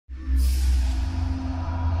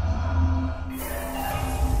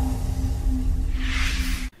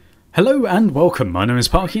Hello and welcome, my name is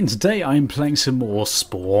Parky and today I am playing some more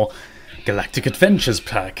Spore Galactic Adventures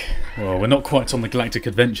pack. Well, we're not quite on the Galactic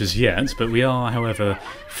Adventures yet, but we are, however,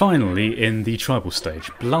 finally in the tribal stage.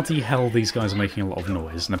 Bloody hell, these guys are making a lot of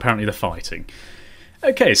noise, and apparently they're fighting.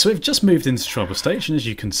 Okay, so we've just moved into tribal stage, and as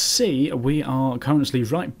you can see, we are currently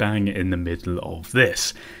right bang in the middle of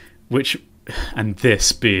this. And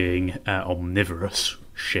this being omnivorous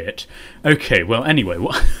shit. Okay, well, anyway,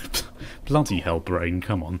 what... Bloody hell, brain,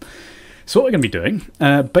 come on. So what we're going to be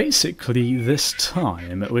doing, basically this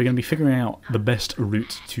time, we're going to be figuring out the best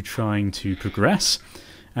route to trying to progress.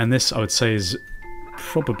 And this, I would say, is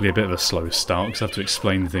probably a bit of a slow start, because I have to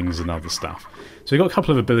explain things and other stuff. So we've got a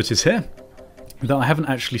couple of abilities here that I haven't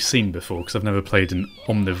actually seen before, because I've never played an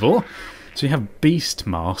Omnivore. So you have Beast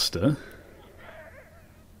Master.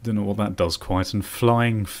 Don't know what that does quite, and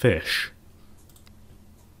Flying Fish.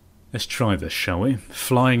 Let's try this, shall we?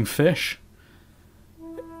 Flying fish?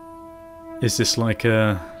 Is this like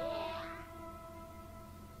a...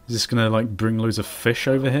 Is this gonna like bring loads of fish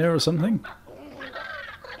over here or something?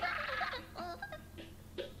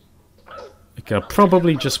 Okay, I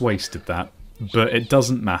probably just wasted that, but it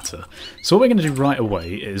doesn't matter. So what we're going to do right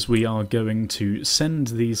away is we are going to send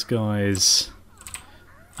these guys...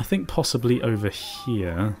 I think possibly over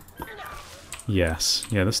here... Yes,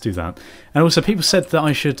 yeah, let's do that. And also, people said that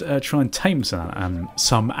I should try and tame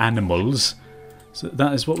some animals. So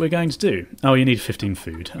that is what we're going to do. Oh, you need 15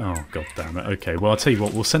 food. Oh, god damn it. Okay, well, I'll tell you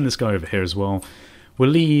what, we'll send this guy over here as well.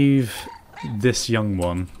 We'll leave this young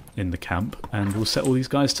one in the camp, and we'll set all these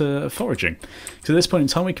guys to foraging. So at this point in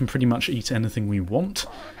time, we can pretty much eat anything we want.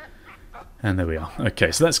 And there we are.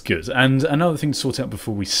 Okay, so that's good. And another thing to sort out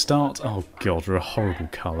before we start... Oh, god, we're a horrible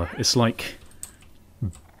colour. It's like...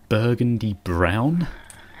 burgundy brown?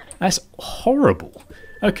 That's horrible.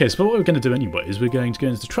 Okay, so what we're going to do anyway is we're going to go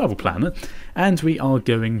into the travel planner, and we are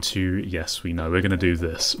going to, yes, we know, we're going to do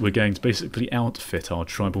this. We're going to basically outfit our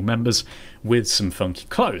tribal members with some funky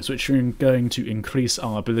clothes, which are going to increase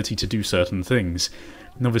our ability to do certain things.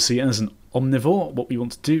 And obviously, as an omnivore, what we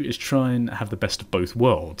want to do is try and have the best of both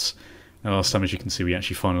worlds. Now, last time, as you can see, we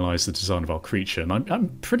actually finalised the design of our creature, and I'm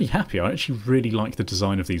pretty happy. I actually really like the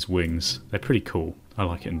design of these wings. They're pretty cool. I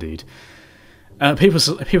like it indeed. People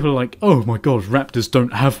are like, oh my god, raptors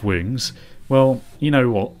don't have wings. Well, you know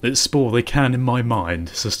what? It's Spore, they can in my mind,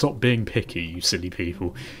 so stop being picky, you silly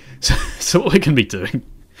people. So what we're going to be doing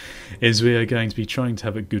is we are going to be trying to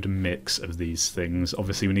have a good mix of these things.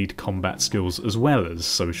 Obviously, we need combat skills as well as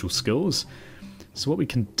social skills. So what we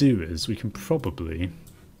can do is we can probably...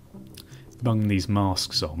 bung these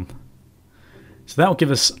masks on. So that'll give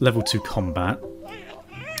us level 2 combat,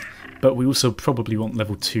 but we also probably want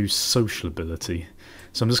level 2 social ability.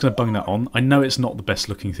 So I'm just going to bung that on. I know it's not the best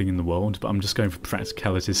looking thing in the world, but I'm just going for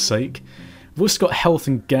practicality's sake. We've also got health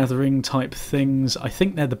and gathering type things. I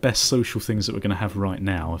think they're the best social things that we're going to have right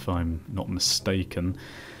now, if I'm not mistaken.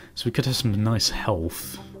 So we could have some nice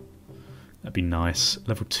health. That'd be nice.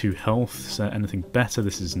 Level 2 health. Is there anything better?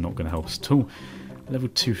 This is not going to help us at all.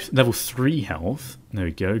 Level 3 health. There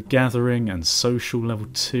we go. Gathering and social, level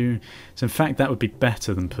 2. So in fact that would be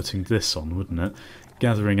better than putting this on, wouldn't it?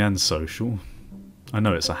 Gathering and social. I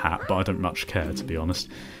know it's a hat, but I don't much care, to be honest.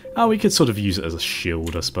 Oh, we could sort of use it as a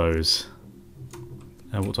shield, I suppose.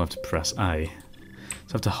 What do I have to press? A. So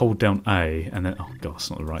I have to hold down A, and then... Oh god, that's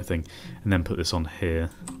not the right thing. And then put this on here.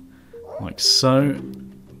 Like so.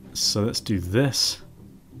 So let's do this.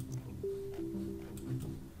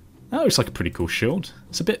 That looks like a pretty cool shield.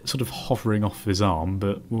 It's a bit sort of hovering off his arm,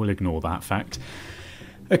 but we'll ignore that fact.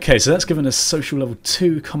 Okay, so that's given us social level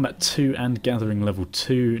 2, combat 2, and gathering level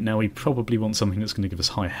 2. Now we probably want something that's going to give us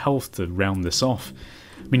high health to round this off.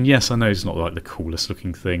 I mean, yes, I know it's not like the coolest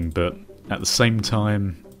looking thing, but at the same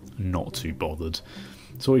time, not too bothered.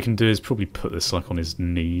 So what we can do is probably put this like on his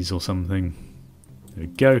knees or something. There we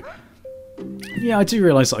go. Yeah, I do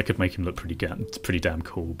realise that I could make him look pretty damn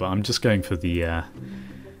cool, but I'm just going for the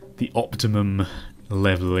optimum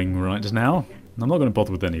levelling right now. And I'm not going to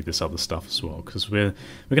bother with any of this other stuff as well, because we're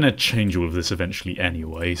going to change all of this eventually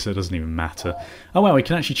anyway, so it doesn't even matter. Oh wow, we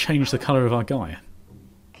can actually change the colour of our guy.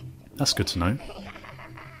 That's good to know.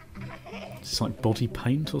 It's like body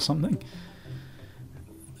paint or something.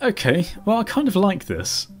 Okay, well I kind of like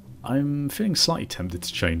this. I'm feeling slightly tempted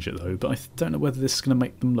to change it though, but I don't know whether this is going to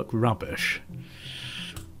make them look rubbish.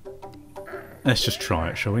 Let's just try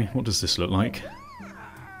it, shall we? What does this look like?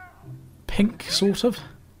 Pink, sort of.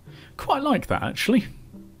 Quite like that, actually.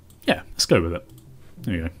 Yeah, let's go with it.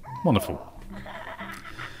 There you go. Wonderful.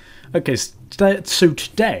 Okay, so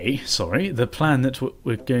today, the plan that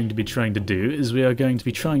we're going to be trying to do is we are going to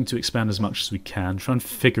be trying to expand as much as we can, try and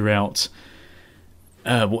figure out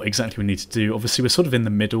what exactly we need to do. Obviously, we're sort of in the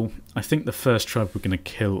middle. I think the first tribe we're going to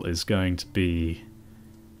kill is going to be...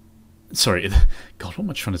 Sorry, God, what am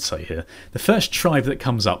I trying to say here? The first tribe that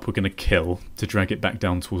comes up we're going to kill to drag it back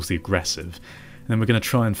down towards the aggressive. And then we're going to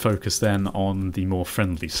try and focus then on the more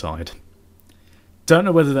friendly side. Don't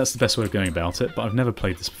know whether that's the best way of going about it, but I've never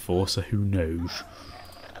played this before, so who knows.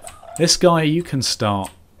 This guy, you can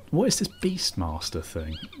start... What is this Beastmaster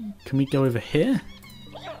thing? Can we go over here?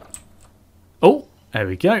 Oh, there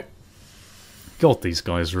we go. God, these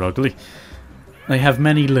guys are ugly. They have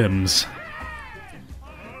many limbs.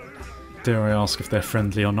 Dare I ask if they're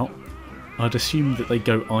friendly or not? I'd assume that they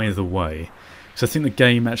go either way. So I think the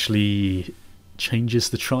game actually changes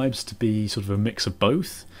the tribes to be sort of a mix of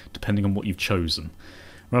both, depending on what you've chosen.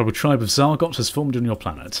 Rival tribe of Zargot has formed on your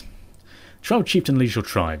planet. Tribal chieftain leads your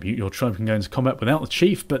tribe. Your tribe can go into combat without the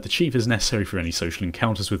chief, but the chief is necessary for any social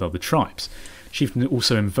encounters with other tribes. Chieftain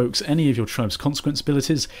also invokes any of your tribe's consequence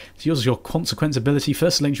abilities. To use your consequence ability,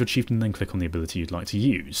 first select your chieftain, then click on the ability you'd like to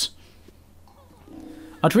use.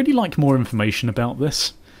 I'd really like more information about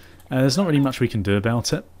this. There's not really much we can do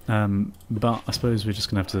about it, but I suppose we're just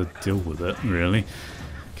going to have to deal with it, really.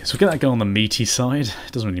 Okay, so we'll get that guy on the meaty side.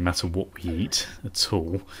 It doesn't really matter what we eat at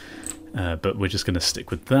all, but we're just going to stick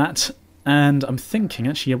with that. And I'm thinking,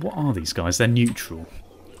 actually, yeah, what are these guys? They're neutral.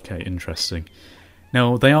 Okay, interesting.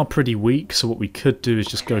 Now, they are pretty weak, so what we could do is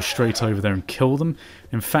just go straight over there and kill them.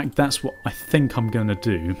 In fact, that's what I think I'm going to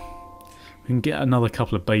do. We can get another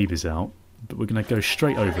couple of babies out, but we're going to go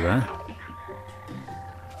straight over there.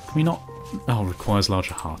 Can we not... Oh, requires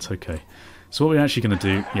larger heart, okay. So what we're actually going to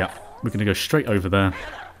do, yeah, we're going to go straight over there.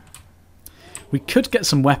 We could get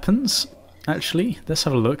some weapons, actually. Let's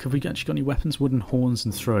have a look. Have we actually got any weapons? Wooden horns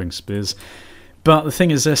and throwing spears. But the thing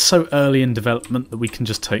is, they're so early in development that we can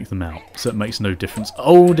just take them out, so it makes no difference.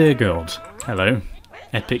 Oh dear God. Hello.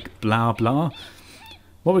 Epic blah blah.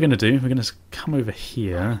 What we're going to do, we're going to come over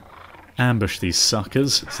here, ambush these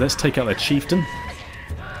suckers. So let's take out their chieftain.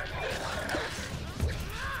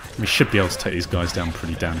 We should be able to take these guys down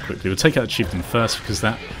pretty damn quickly. We'll take out the chieftain first, because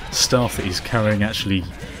that staff that he's carrying actually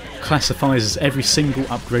classifies as every single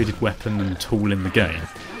upgraded weapon and tool in the game,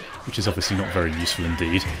 which is obviously not very useful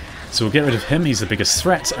indeed. So we'll get rid of him, he's the biggest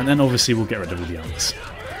threat, and then obviously we'll get rid of all the others.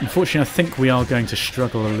 Unfortunately, I think we are going to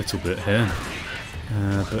struggle a little bit here,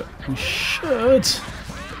 but we should.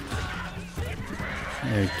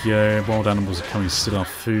 There we go, wild animals are coming to steal our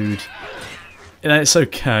food. Yeah, it's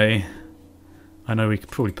okay. I know we could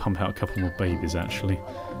probably pump out a couple more babies actually,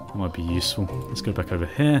 that might be useful. Let's go back over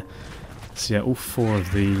here. So yeah, all four of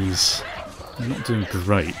these, we're not doing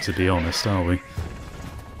great to be honest, are we?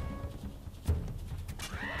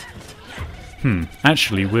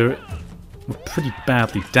 Actually, we're pretty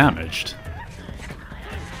badly damaged.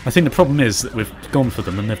 I think the problem is that we've gone for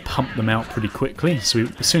them and they've pumped them out pretty quickly, so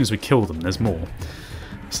as soon as we kill them, there's more.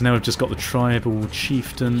 So now we've just got the tribal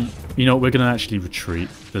chieftain. You know what, we're going to actually retreat.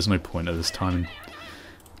 There's no point at this time.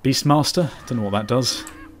 Beastmaster, don't know what that does.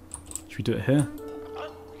 Should we do it here?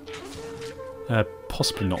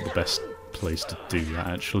 Possibly not the best place to do that,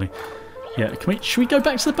 actually. Yeah, should we go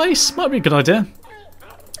back to the base? Might be a good idea.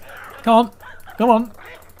 Come on. Come on.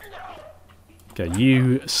 Okay,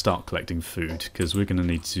 you start collecting food, because we're going to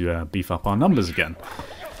need to beef up our numbers again.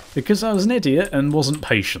 Because I was an idiot and wasn't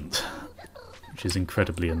patient. Which is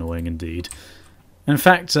incredibly annoying indeed. In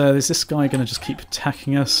fact, is this guy going to just keep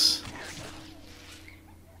attacking us?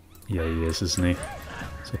 Yeah, he is, isn't he?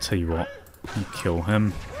 So I'll tell you what, I'll kill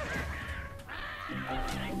him.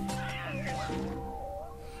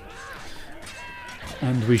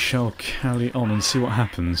 And we shall carry on and see what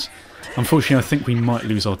happens. Unfortunately, I think we might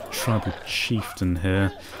lose our tribal chieftain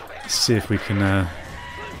here. Let's see if we can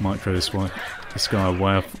micro this guy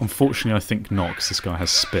away. Unfortunately, I think not, because this guy has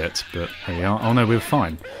spit. But here we are. Oh no, we're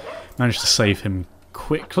fine. Managed to save him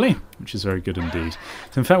quickly, which is very good indeed.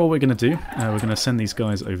 So in fact, what we're going to do, we're going to send these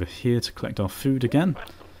guys over here to collect our food again.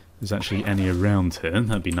 If there's actually any around here,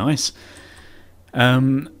 that'd be nice.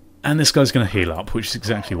 And this guy's going to heal up, which is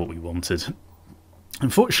exactly what we wanted.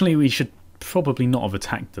 Unfortunately, we should probably not have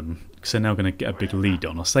attacked them, because they're now going to get a big lead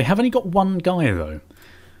on us. They have only got one guy, though.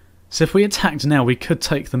 So if we attacked now, we could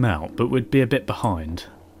take them out, but we'd be a bit behind.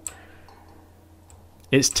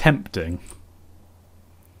 It's tempting.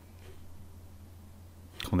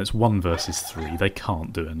 Come on, it's 1 versus 3. They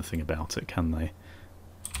can't do anything about it, can they?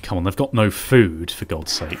 Come on, they've got no food, for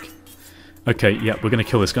God's sake. Okay, yeah, we're going to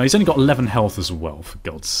kill this guy. He's only got 11 health as well, for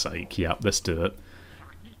God's sake. Yeah, let's do it.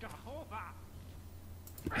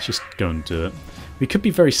 Let's just go and do it. We could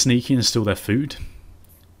be very sneaky and steal their food.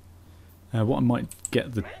 What I might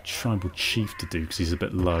get the tribal chief to do, because he's a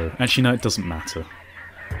bit low. Actually, no, it doesn't matter.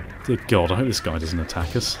 Dear God, I hope this guy doesn't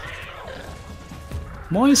attack us.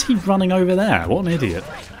 Why is he running over there? What an idiot.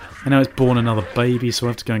 And now it's born another baby, so I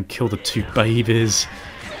have to go and kill the 2 babies.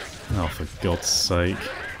 Oh, for God's sake.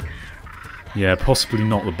 Yeah, possibly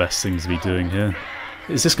not the best thing to be doing here.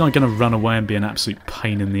 Is this guy going to run away and be an absolute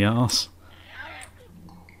pain in the arse?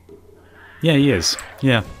 Yeah, he is.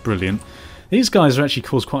 Yeah, brilliant. These guys are actually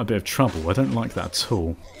caused quite a bit of trouble. I don't like that at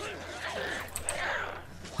all.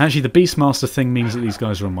 Actually, the Beastmaster thing means that these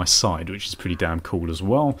guys are on my side, which is pretty damn cool as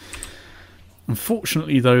well.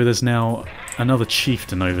 Unfortunately, though, there's now another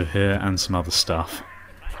chieftain over here and some other stuff.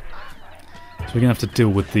 So we're going to have to deal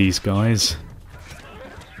with these guys.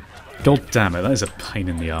 God damn it, that is a pain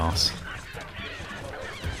in the arse.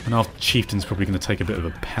 And our chieftain's probably going to take a bit of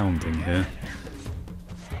a pounding here.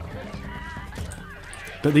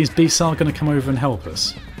 But these beasts are going to come over and help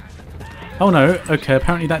us. Oh no, okay,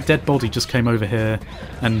 apparently that dead body just came over here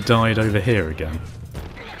and died over here again.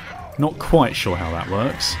 Not quite sure how that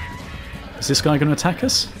works. Is this guy going to attack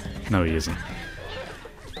us? No, he isn't.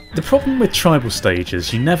 The problem with tribal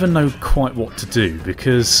stages, you never know quite what to do,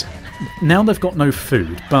 because now they've got no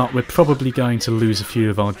food, but we're probably going to lose a few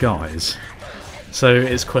of our guys. So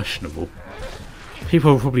it's questionable.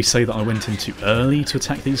 People will probably say that I went in too early to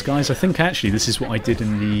attack these guys. I think actually this is what I did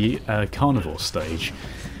in the carnivore stage.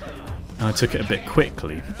 I took it a bit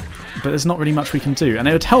quickly. But there's not really much we can do. And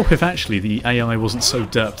it would help if actually the AI wasn't so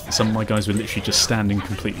derped that some of my guys were literally just standing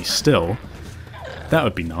completely still. That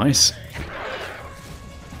would be nice.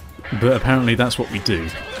 But apparently that's what we do.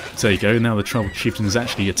 So there you go, now the tribal chieftain is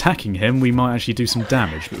actually attacking him. We might actually do some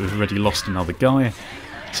damage, but we've already lost another guy.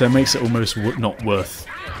 So it makes it almost not worth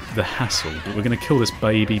the hassle. But we're going to kill this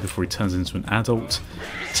baby before he turns into an adult.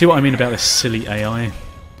 See what I mean about this silly AI?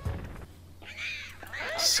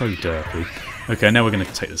 So derpy. Okay, now we're going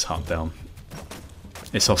to take this hut down.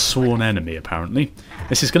 It's our sworn enemy, apparently.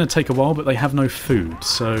 This is going to take a while, but they have no food,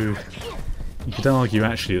 so you could argue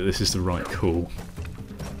actually that this is the right call.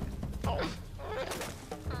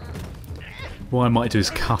 What I might do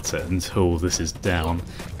is cut it until this is down,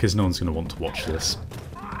 because no one's going to want to watch this.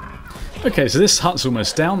 Okay, so this hut's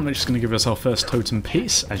almost down, which is going to give us our first totem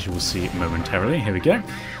piece, as you will see momentarily. Here we go.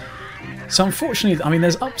 So unfortunately, I mean,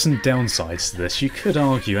 there's ups and downsides to this. You could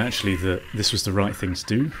argue, actually, that this was the right thing to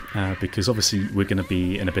do, because obviously we're going to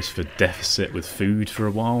be in a bit of a deficit with food for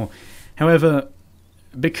a while. However,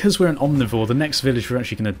 because we're an omnivore, the next village we're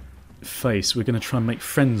actually going to face, we're going to try and make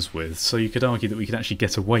friends with, so you could argue that we could actually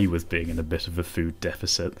get away with being in a bit of a food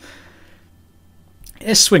deficit.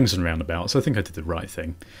 It swings and roundabouts, so I think I did the right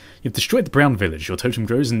thing. You've destroyed the brown village, your totem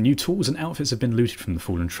grows, and new tools and outfits have been looted from the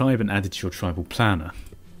fallen tribe and added to your tribal planner.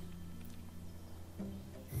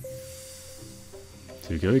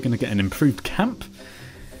 There we go, we're going to get an improved camp,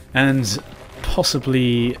 and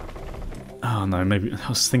possibly... oh no, maybe I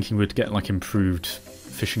was thinking we'd get like improved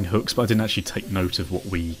fishing hooks, but I didn't actually take note of what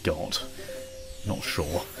we got. Not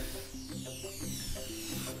sure.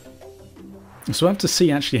 So I have to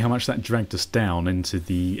see actually how much that dragged us down into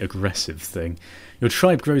the aggressive thing. Your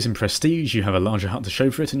tribe grows in prestige, you have a larger hut to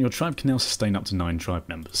show for it, and your tribe can now sustain up to 9 tribe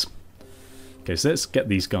members. Okay, so let's get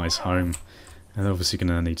these guys home. And they're obviously going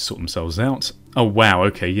to need to sort themselves out. Oh wow,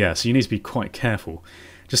 okay, yeah, so you need to be quite careful.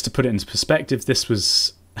 Just to put it into perspective, this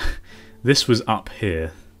was this was up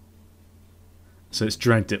here. So it's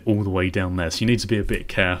dragged it all the way down there, so you need to be a bit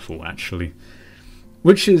careful actually.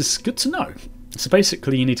 Which is good to know. So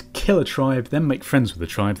basically you need to kill a tribe, then make friends with a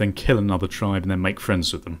tribe, then kill another tribe, and then make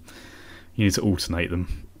friends with them. You need to alternate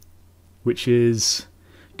them. Which is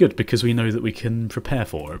good, because we know that we can prepare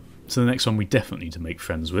for it. So the next one we definitely need to make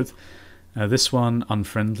friends with. This one,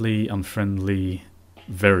 unfriendly, unfriendly,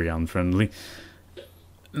 very unfriendly.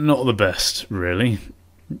 Not the best, really.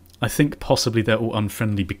 I think possibly they're all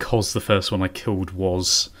unfriendly because the first one I killed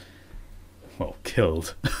was... well,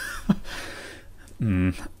 killed.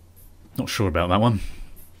 Not sure about that one.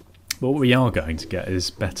 But what we are going to get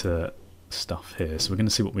is better stuff here. So we're going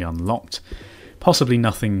to see what we unlocked. Possibly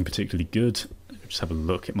nothing particularly good. Just have a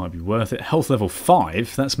look, it might be worth it. Health level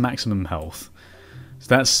 5, that's maximum health. So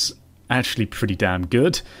that's actually pretty damn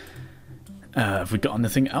good. Have we got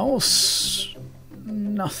anything else?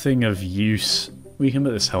 Nothing of use. We can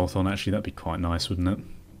put this health on, actually, that'd be quite nice, wouldn't it?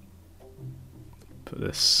 Put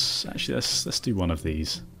this... actually, let's do one of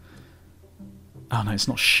these. Oh no, it's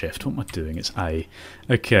not shift. What am I doing? It's A.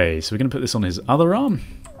 Okay, so we're going to put this on his other arm.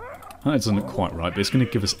 That doesn't look quite right, but it's going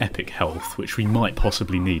to give us epic health, which we might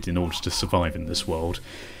possibly need in order to survive in this world.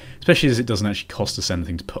 Especially as it doesn't actually cost us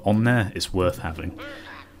anything to put on there. It's worth having.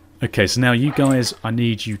 Okay, so now you guys, I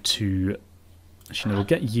need you to... actually, no, we'll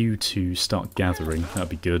get you to start gathering. That'd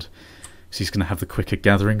be good. Because he's going to have the quicker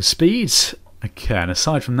gathering speeds. Okay, and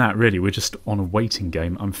aside from that, really, we're just on a waiting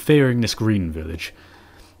game. I'm fearing this green village.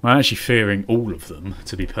 I'm actually fearing all of them,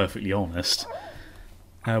 to be perfectly honest.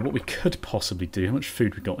 What we could possibly do... How much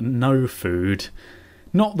food we got? No food.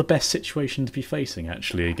 Not the best situation to be facing,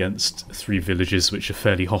 actually, against 3 villages which are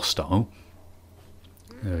fairly hostile.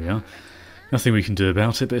 There we are. Nothing we can do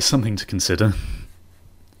about it, but it's something to consider.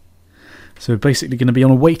 So we're basically going to be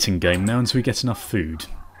on a waiting game now until we get enough food.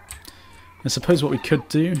 I suppose what we could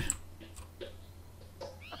do...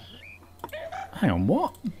 Hang on,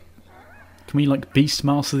 what? Can we, like,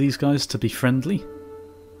 beastmaster these guys to be friendly?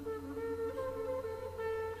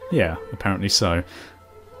 Yeah, apparently so.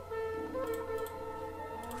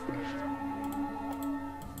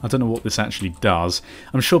 I don't know what this actually does.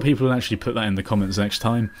 I'm sure people will actually put that in the comments next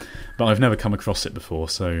time, but I've never come across it before,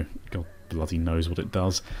 so God bloody knows what it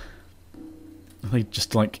does. Are they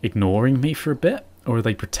just, like, ignoring me for a bit? Or are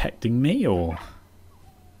they protecting me, or...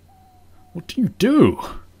 What do you do?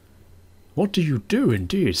 What do you do,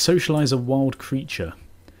 indeed? Socialise a wild creature.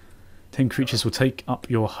 10 creatures will take up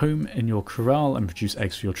your home in your corral and produce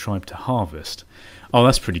eggs for your tribe to harvest. Oh,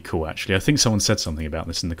 that's pretty cool, actually. I think someone said something about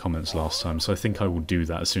this in the comments last time, so I think I will do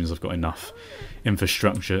that as soon as I've got enough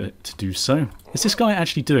infrastructure to do so. Is this guy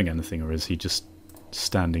actually doing anything, or is he just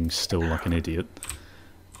standing still like an idiot?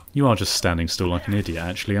 You are just standing still like an idiot,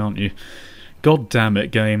 actually, aren't you? God damn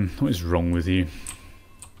it, game. What is wrong with you?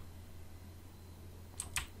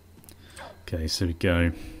 Okay, so we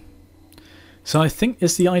go. So I think,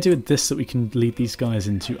 is the idea with this that we can lead these guys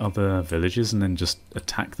into other villages and then just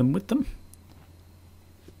attack them with them?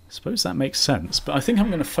 I suppose that makes sense, but I think I'm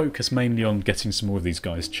going to focus mainly on getting some more of these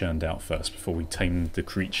guys churned out first before we tame the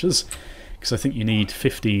creatures, because I think you need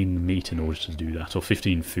 15 meat in order to do that, or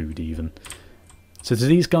 15 food even. So do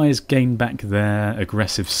these guys gain back their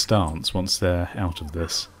aggressive stance once they're out of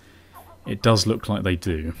this? It does look like they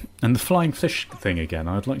do. And the flying fish thing again,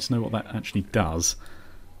 I'd like to know what that actually does.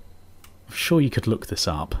 I'm sure you could look this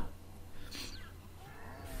up.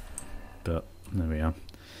 But there we are.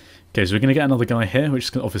 Okay, so we're going to get another guy here, which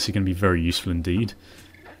is obviously going to be very useful indeed.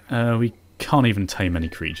 We can't even tame any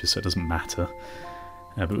creatures, so it doesn't matter.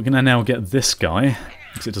 But we're going to now get this guy,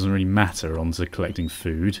 because it doesn't really matter, onto collecting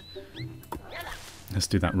food. Let's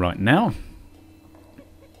do that right now.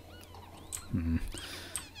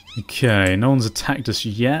 Okay, no one's attacked us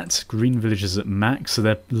yet. Green village is at max, so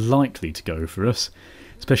they're likely to go for us.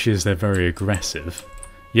 Especially as they're very aggressive.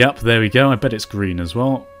 Yep, there we go. I bet it's green as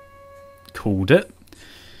well. Called it.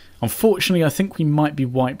 Unfortunately, I think we might be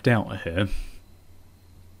wiped out here.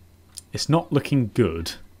 It's not looking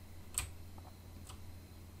good.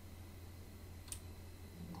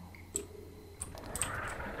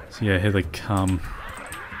 So yeah, here they come.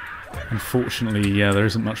 Unfortunately, yeah, there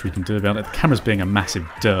isn't much we can do about it. The camera's being a massive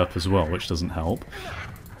derp as well, which doesn't help.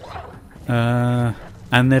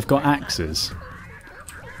 And they've got axes.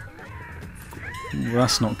 Well,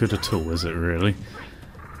 that's not good at all, is it, really?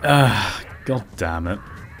 God damn it.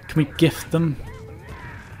 Can we gift them?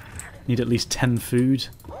 Need at least 10 food.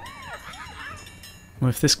 Well,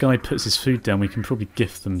 if this guy puts his food down, we can probably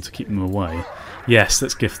gift them to keep them away. Yes,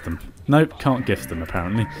 let's gift them. Nope, can't gift them,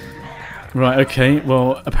 apparently. Right, okay,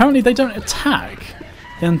 well, apparently they don't attack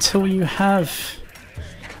until you have...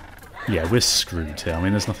 Yeah, we're screwed here. I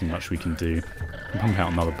mean, there's nothing much we can do. Pump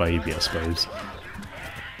out another baby, I suppose.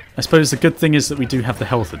 I suppose the good thing is that we do have the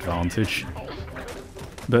health advantage.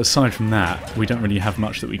 But aside from that, we don't really have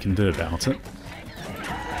much that we can do about it.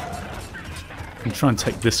 We'll try and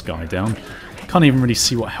take this guy down. Can't even really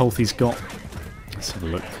see what health he's got. Let's have a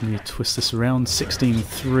look. Can we twist this around?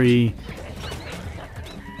 16-3.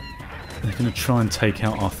 They're going to try and take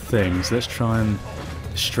out our things. Let's try and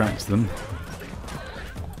distract them.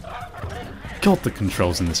 God, the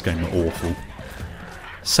controls in this game are awful.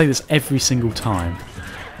 I say this every single time.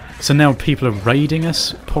 So now people are raiding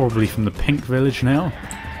us, probably from the pink village now.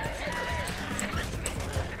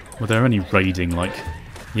 Well, they're only raiding, like...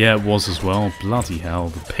 Yeah, it was as well. Bloody hell,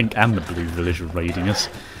 the pink and the blue village are raiding us.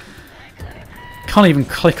 Can't even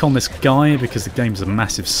click on this guy because the game's a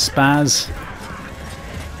massive spaz.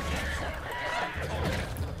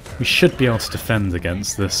 We should be able to defend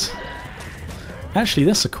against this. Actually,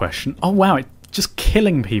 that's a question. Oh wow, just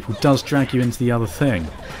killing people does drag you into the other thing.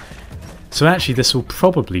 So actually this will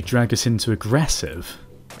probably drag us into aggressive,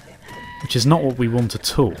 which is not what we want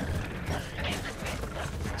at all.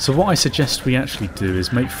 So what I suggest we actually do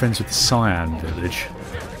is make friends with the cyan village.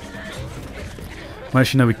 Well,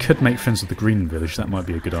 actually no, we could make friends with the green village, that might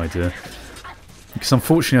be a good idea. Because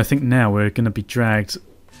unfortunately I think now we're going to be dragged...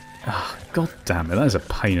 Oh, God damn it, that is a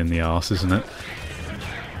pain in the arse, isn't it?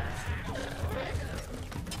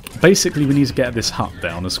 Basically, we need to get this hut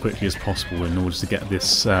down as quickly as possible in order to get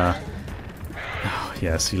this... oh,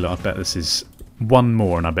 yeah, see, look, I bet this is one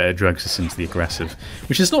more, and I bet it drags us into the aggressive,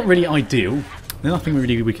 which is not really ideal. There's nothing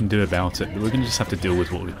really we can do about it, but we're going to just have to deal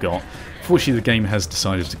with what we've got. Fortunately, the game has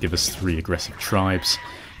decided to give us 3 aggressive tribes.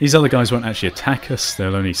 These other guys won't actually attack us,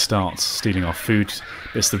 they'll only start stealing our food,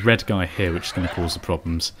 but it's the red guy here which is going to cause the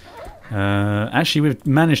problems. Actually, we've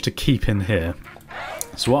managed to keep in here.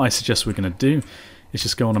 So what I suggest we're going to do is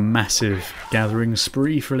just go on a massive gathering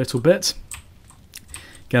spree for a little bit.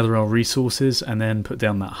 Gather our resources and then put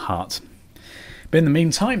down that hut. But in the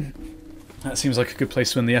meantime, that seems like a good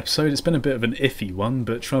place to end the episode. It's been a bit of an iffy one,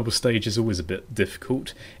 but tribal stage is always a bit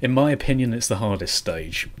difficult. In my opinion, it's the hardest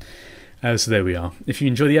stage. So there we are. If you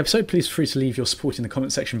enjoyed the episode, please feel free to leave your support in the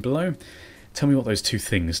comment section below. Tell me what those 2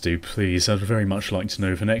 things do, please. I'd very much like to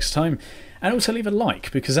know for next time. And also leave a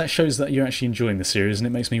like, because that shows that you're actually enjoying the series and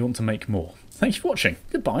it makes me want to make more. Thank you for watching.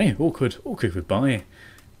 Goodbye. Awkward. Awkward goodbye.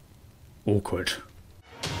 Awkward.